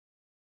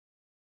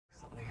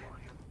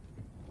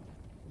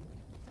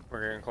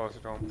We're getting closer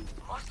to them.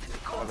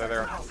 Oh, they're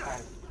there.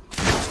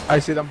 I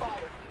see them.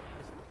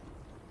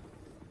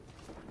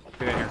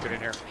 Get in here, get in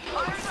here.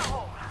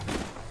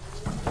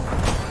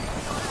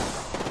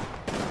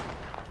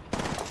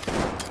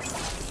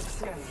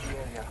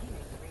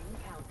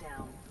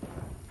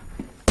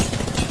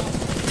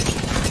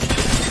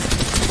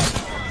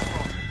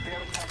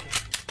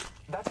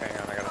 Hang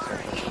on, I gotta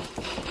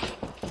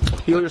save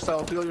this. Heal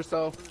yourself, heal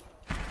yourself.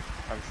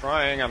 I'm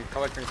trying, I'm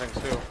collecting things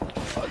too.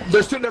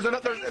 There's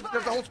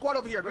a whole squad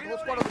over here. There's a whole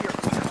squad over here.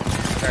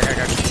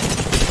 Okay.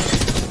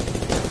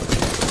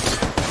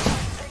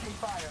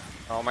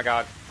 Oh my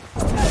god.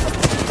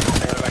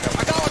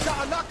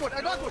 I knocked one.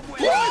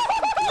 Yes!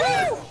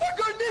 My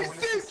grenade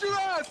saved your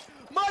ass!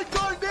 My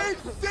grenade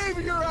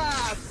saved your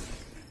ass!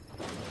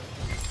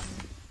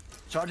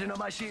 Charging on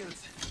my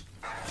shields.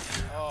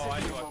 Oh, I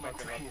knew I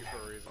fucking left you for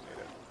a reason.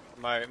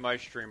 My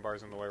stream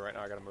bar's in the way right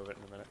now. I gotta move it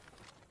in a minute.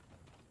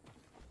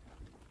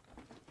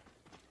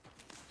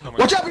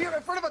 Watch out! Here,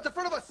 in front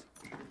of us!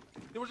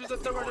 There was just a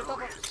third one.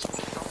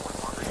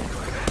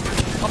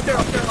 Up there.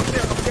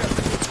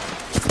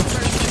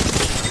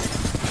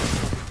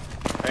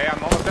 Hey,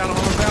 I'm almost down.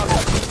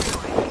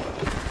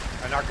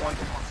 I knocked one.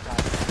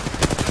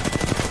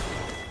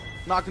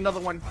 Knocked another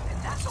one.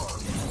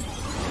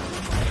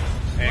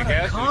 And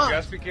guess who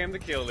just became the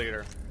kill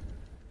leader?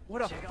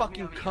 What a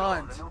fucking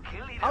cunt!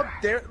 Out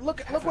there,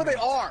 look where they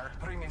are.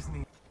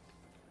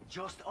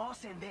 Just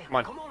us and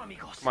them. Come on,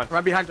 amigos. Come on. I'm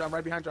right behind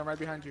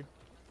you.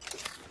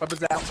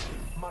 Weapons out.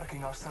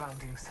 Marking our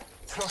surroundings.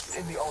 Trust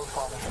in the All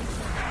Father.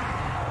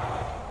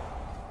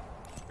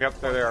 Yep,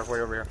 there they are,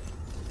 way over here.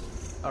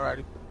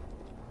 Alrighty.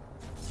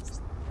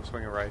 I'm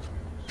swinging right.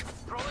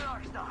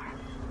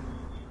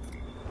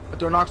 But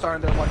there are Knockstar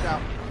in there, watch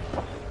out.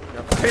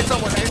 Yep. Hit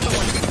someone.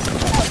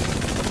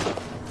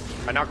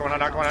 I knocked one.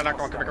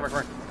 Come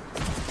here.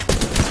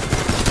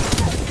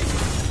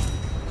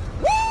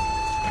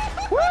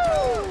 Woo!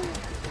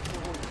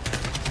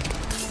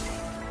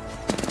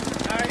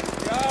 Nice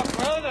job,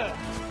 brother!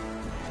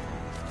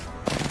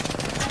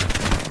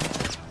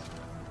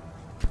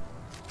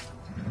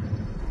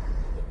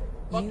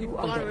 Fucking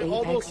fun,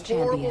 all those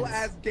horrible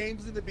ass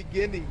games in the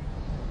beginning.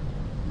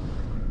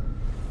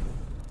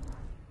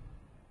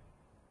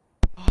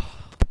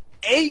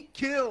 8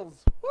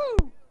 kills!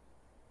 Woo!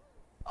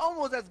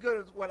 Almost as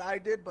good as what I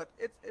did, but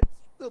it's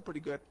still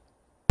pretty good.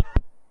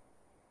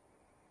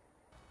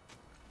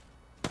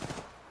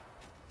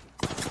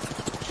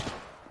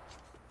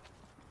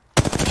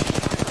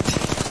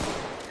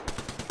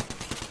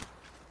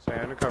 Stay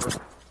under cover.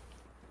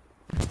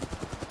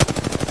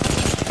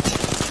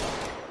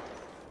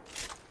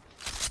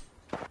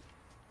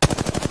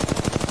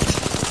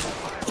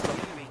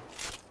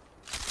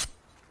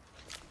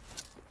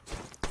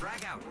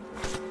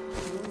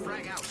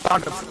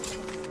 Found him.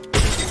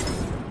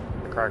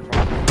 Cracked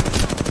one.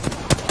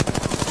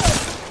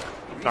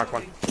 Knock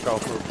one. Go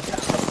through.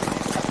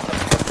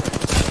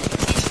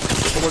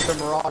 With the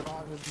Mirage.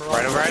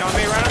 Right on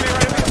me.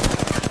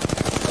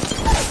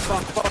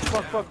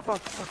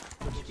 Fuck.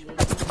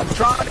 I'm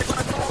trying to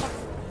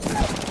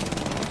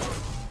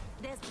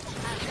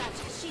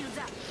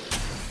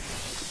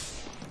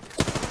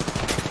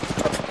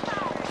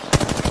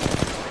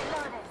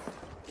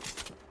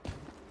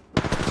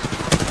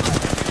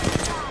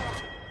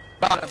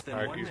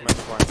Alright, use my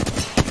supply.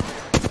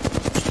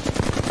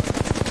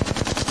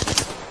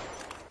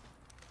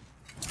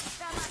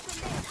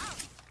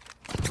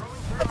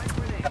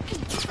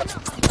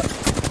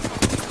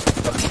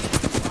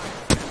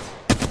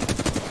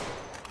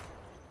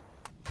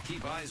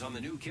 Keep eyes on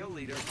the new kill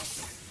leader.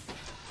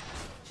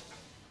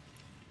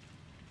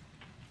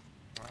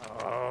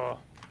 Oh.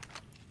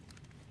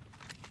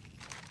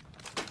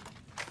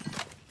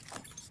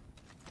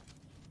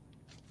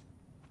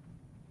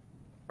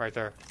 Right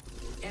there.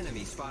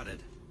 Enemy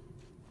spotted.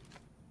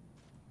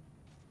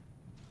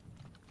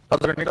 Oh,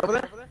 they're gonna get over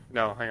there?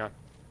 No, hang on.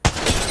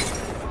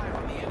 Fire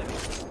on the enemy.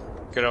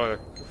 Get over there.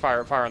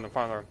 Fire on them.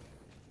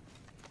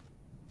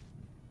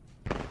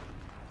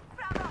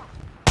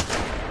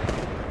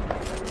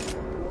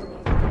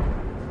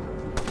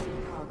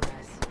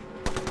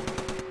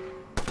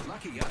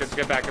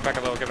 Get back a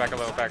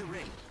little, back.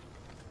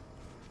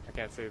 I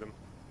can't see them,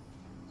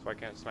 so I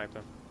can't snipe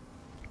them.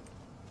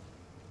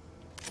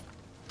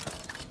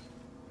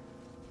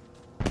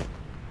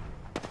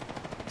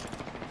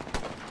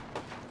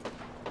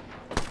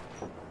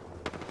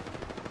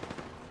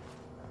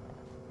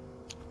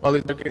 Well,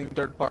 they're getting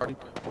third party.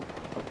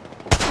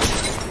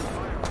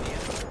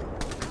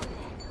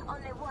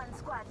 Only one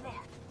squad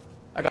left.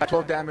 I got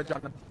 12 damage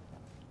on them.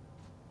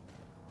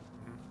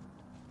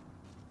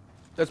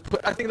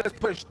 I think let's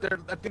push. I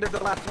think they're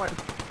the last one.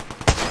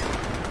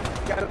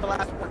 Yeah, they're the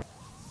last one.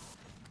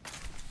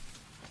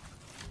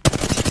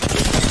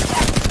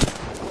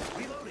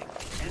 Reloading.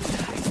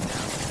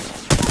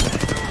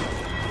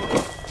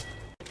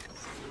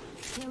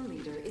 Kill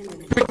leader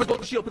eliminated. Pick up his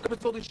golden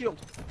shield.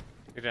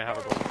 He didn't have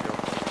a golden shield.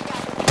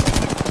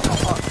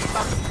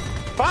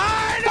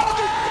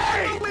 Finally!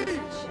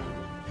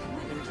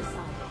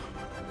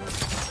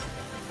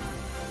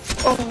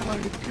 Oh my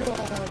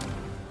god.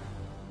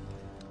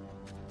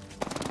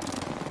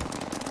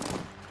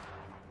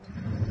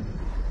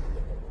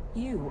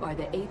 You are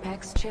the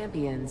Apex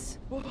champions.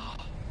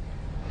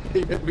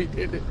 Even we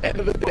did it. End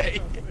of the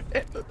day.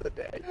 End of the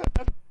day.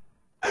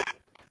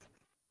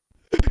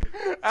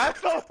 At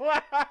the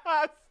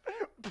last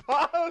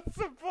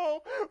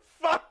possible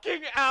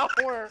fucking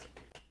hour.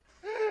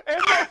 In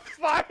the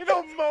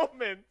final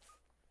moments.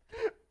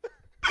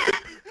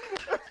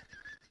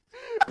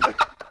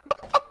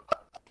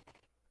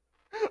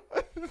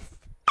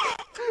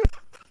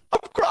 I'm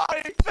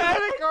crying.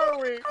 Pathetic are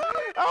we?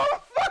 How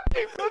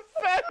fucking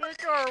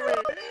pathetic are we?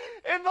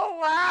 In the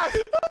last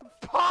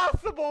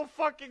possible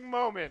fucking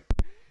moment.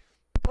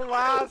 The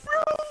last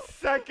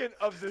second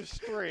of the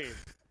stream.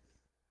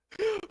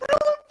 Bro, I'm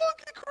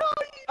fucking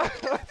crying. I'm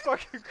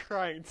fucking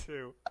crying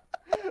too.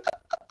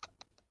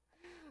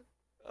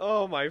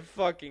 Oh my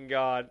fucking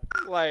god.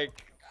 Like,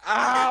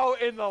 how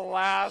in the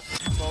last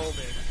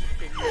moment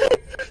can you...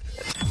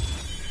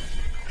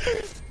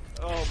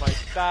 Oh my,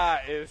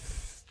 that is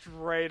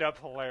straight up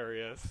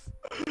hilarious.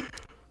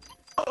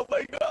 Oh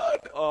my god.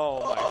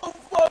 Oh my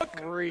fuck.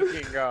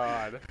 freaking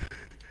god.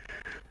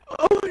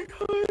 Oh my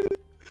god.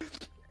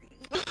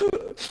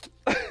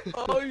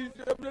 Oh, you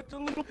I'm such a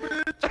little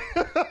bitch.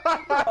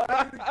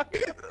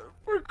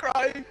 We're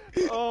crying.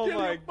 Oh Jenny,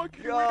 my I'm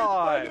fucking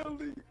god.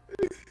 winning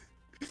finally.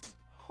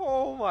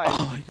 Oh my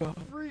god.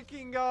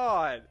 freaking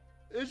god.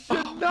 It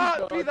should Oh my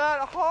not be God.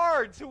 that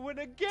hard to win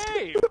a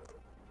game.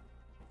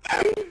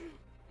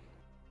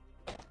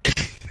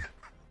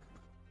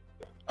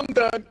 I'm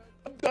done.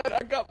 I'm done.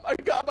 I got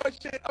my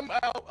shit. I'm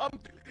out. I'm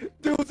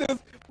deuces.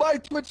 Bye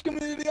Twitch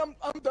community. I'm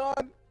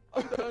done.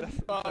 I'm done.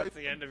 Bye. That's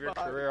the end of your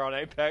Bye. career on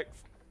Apex.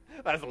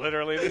 That's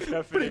literally the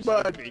definition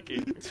much. of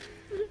peaking.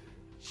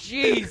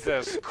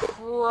 Jesus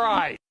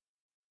Christ.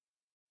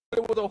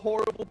 It was a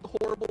horrible,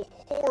 horrible,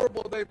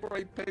 horrible day for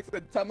Apex.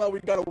 And somehow we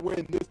gotta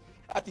win this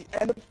at the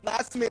end of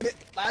last minute,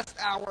 last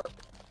hour,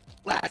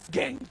 last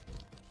game.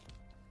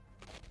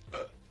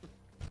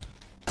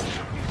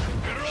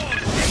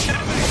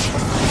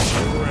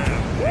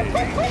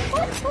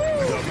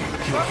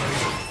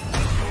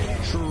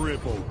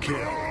 Triple kill.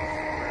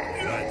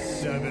 That's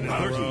 7 in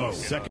a row.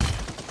 Second.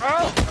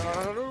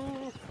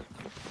 Oh!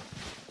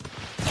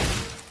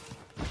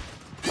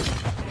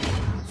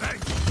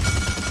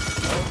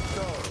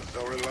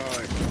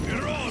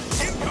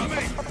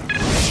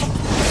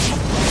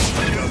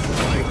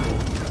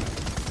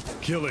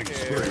 Killing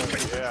spree.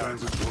 Yeah.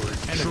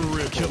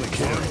 Triple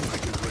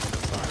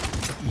kill.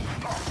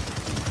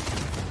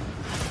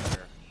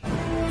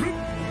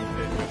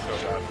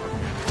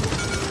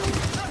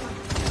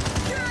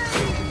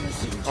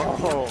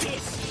 Oh,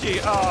 she,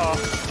 Double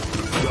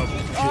kill.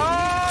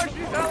 oh,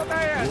 she's hella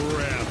bad.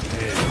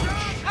 Rampage.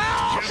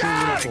 Oh,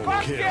 God, Triple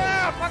fuck kill.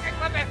 yeah, fucking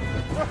clip it.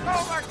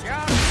 Oh my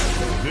God.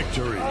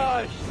 Victory.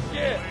 Oh,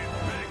 shit.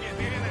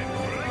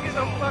 This is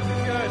so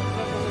fucking good. It's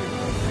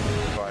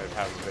unbelievable. I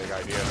have a big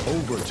idea.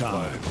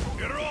 Overtime.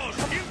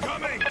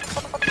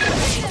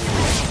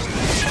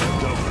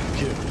 Double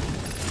kill.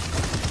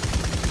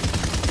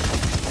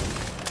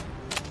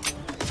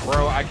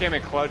 Bro, I came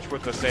in clutch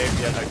with the save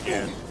yet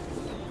again.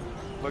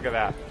 Look at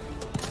that.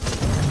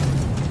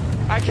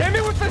 I came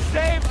in with the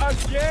save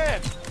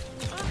again!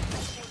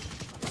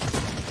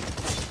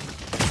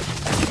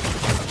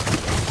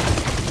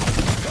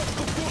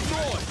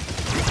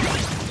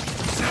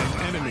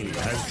 Enemy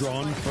has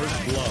drawn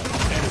first blood.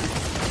 Enemy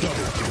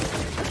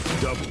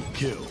double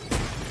kill.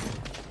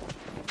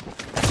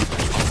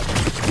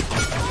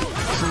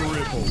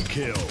 Triple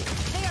kill.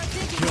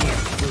 Killing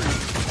spree.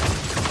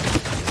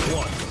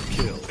 Quadra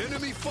kill.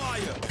 Enemy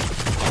fire.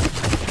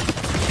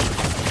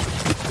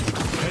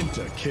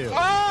 Penta kill.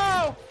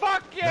 Oh,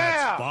 fuck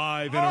yeah! That's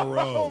 5 in a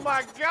row. Oh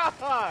my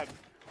God!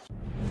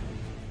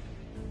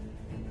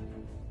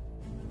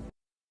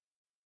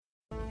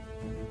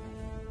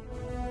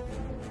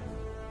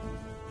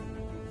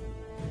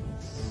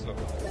 So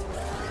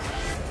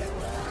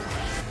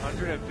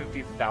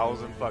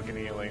 150,000 fucking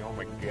healing. Oh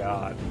my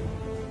God.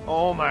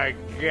 Oh my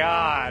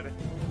God.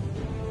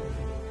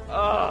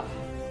 Ugh.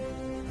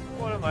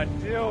 What am I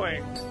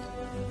doing?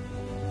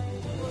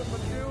 What am I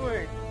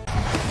doing?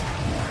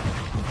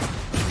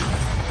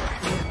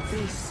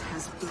 This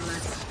has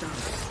blessed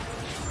us.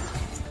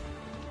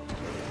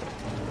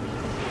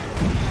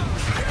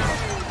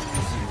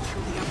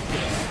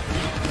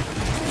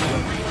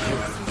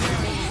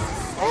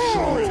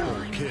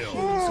 Triple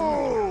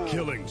kill.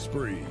 Killing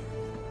spree.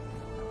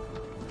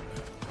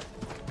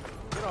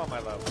 Get on my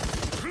level.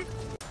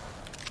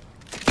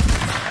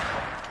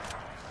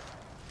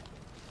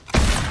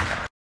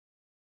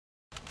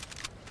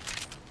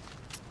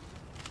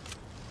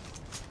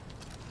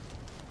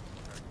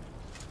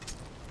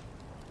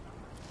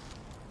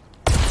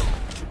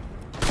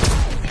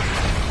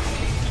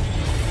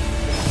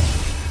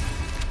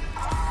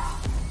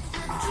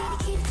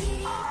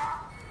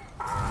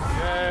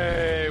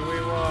 Yay,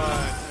 we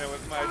won. It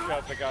was my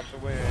shot that got the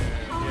win.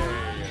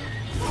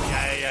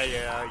 Yay.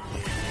 Yeah.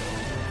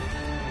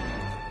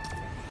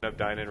 Up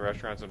dine-in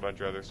restaurants and a bunch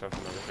of other stuff,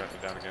 and then we're shutting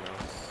it down again.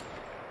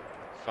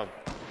 Some,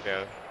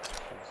 yeah.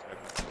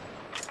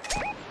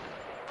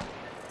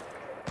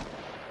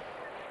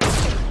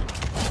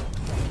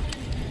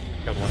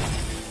 Killed one.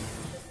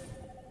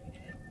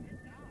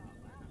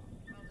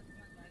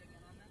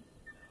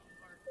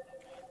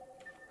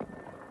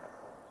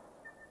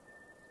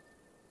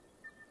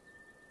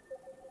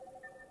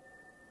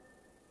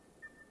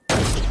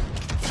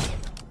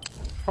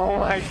 Oh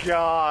my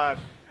god!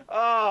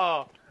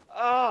 Oh!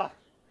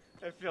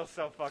 It feels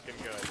so fucking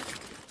good.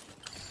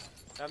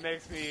 That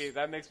makes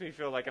me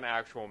feel like an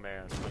actual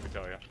man, let me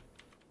tell you.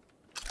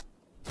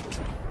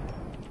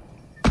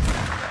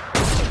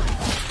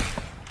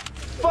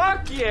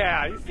 Fuck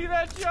yeah! You see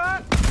that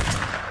shot?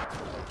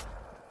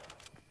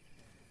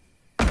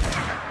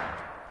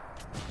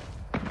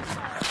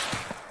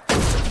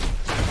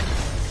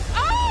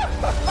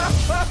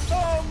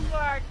 Oh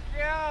my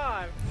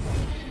god!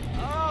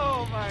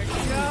 Oh my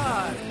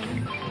god!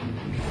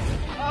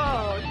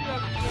 Oh, you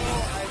have no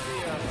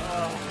idea.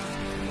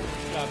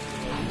 Oh,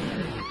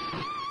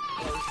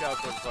 those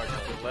shots are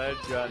fucking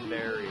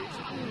legendary.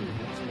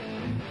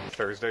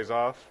 Thursday's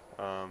off.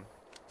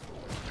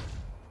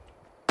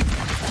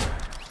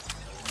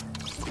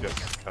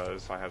 Just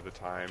because I have the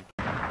time.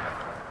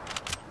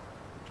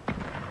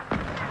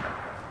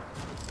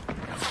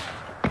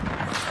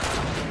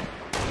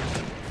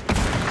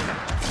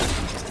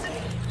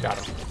 Got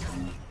him.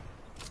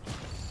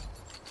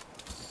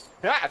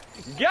 Ah,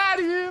 got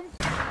him!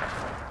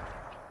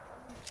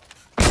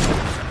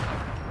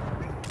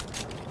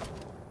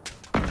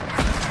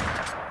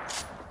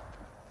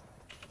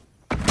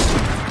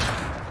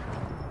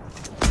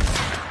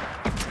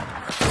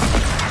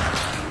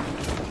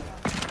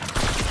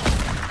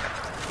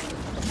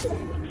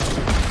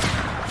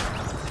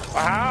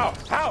 How?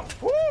 How?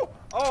 Woo!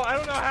 Oh, I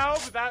don't know how,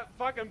 but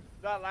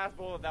that last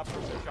bullet, that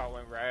person shot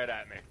went right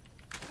at me.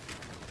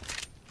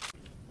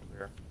 Over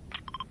here.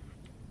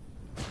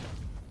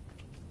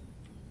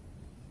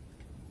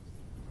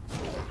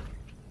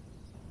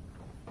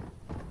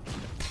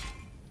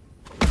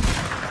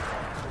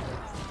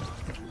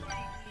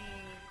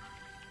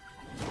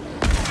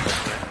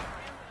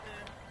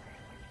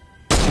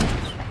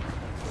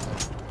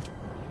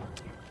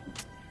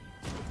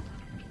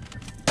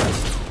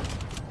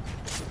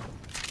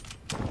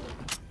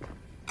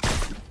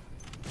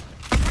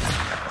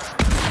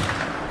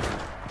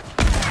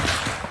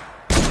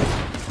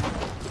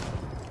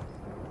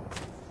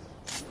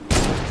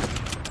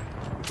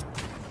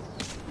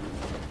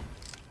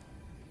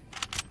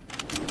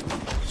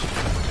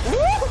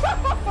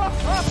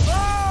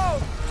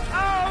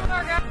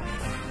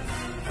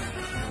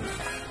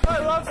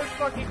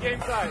 Fucking game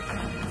size.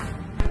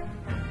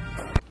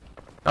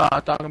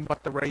 Talking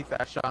about the race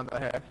that shot on the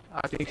head.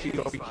 I think she's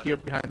over here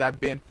behind that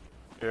bin.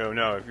 Yo,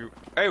 no, if you...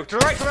 Hey, to the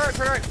right, to the right, to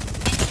the right!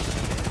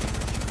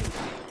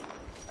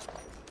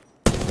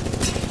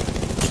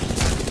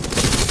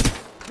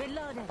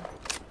 Reloaded.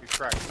 He's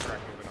cracked,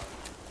 moving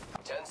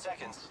on. 10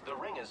 seconds. The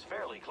ring is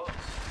fairly close.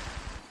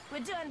 We're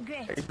doing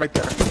great. He's right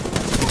there.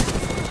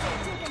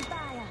 Taking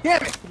fire.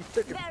 Damn it!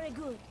 Very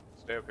good.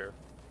 Stay up here.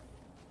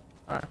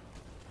 Alright.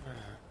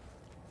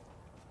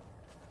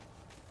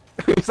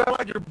 You sound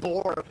like you're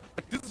bored.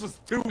 Like, this was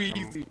too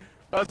easy.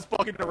 I was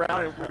fucking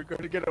around and we were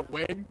going to get a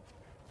win.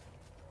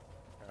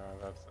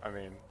 I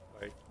mean,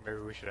 like, maybe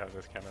we should have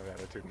this kind of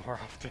attitude more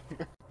often.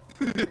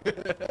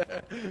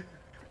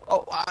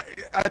 Oh,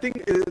 I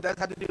think that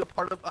had to do a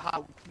part of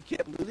how we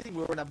kept losing.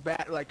 We were in a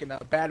bad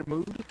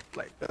mood,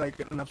 like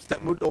an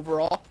upset mood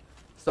overall.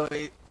 So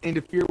it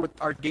interfered with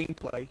our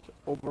gameplay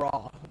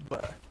overall.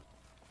 But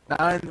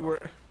now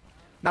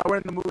we're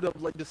in the mood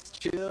of like just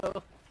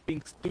chill,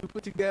 being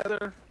stupid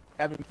together,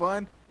 having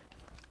fun,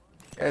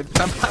 and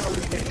somehow we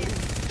game.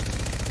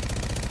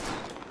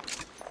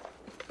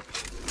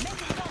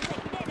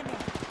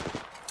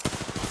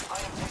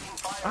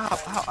 Ow,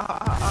 ow, ow,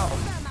 ow, ow.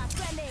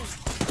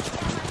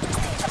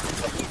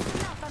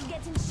 I'm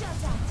getting shot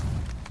at.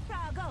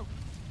 Proud, go.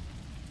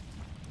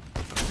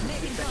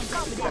 Making some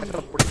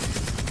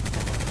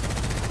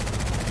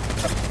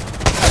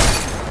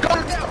Go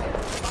down!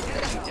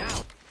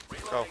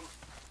 Go.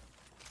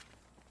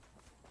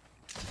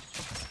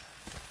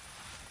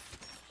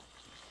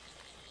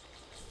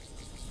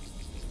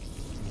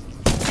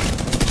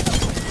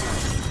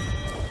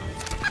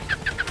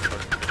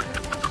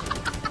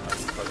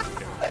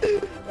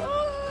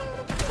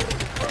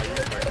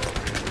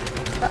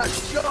 That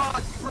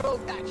shot, bro!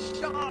 That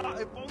shot!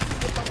 If only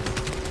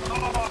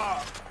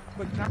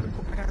but not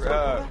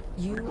record.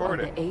 You Record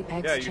are it. the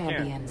Apex Yeah, you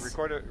champions. can.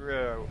 Record it.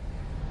 Record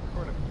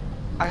it.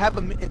 I have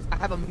a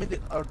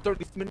minute or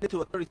 30 minutes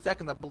to 30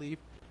 seconds, I believe.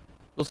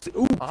 We'll see.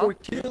 Ooh, 4 You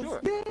kills. do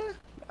it. Yeah.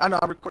 I know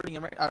I'm recording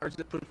it right. I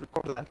just put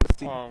record that. Let's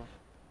see.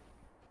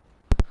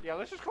 Yeah,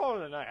 let's just call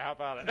it a night. How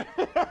about it?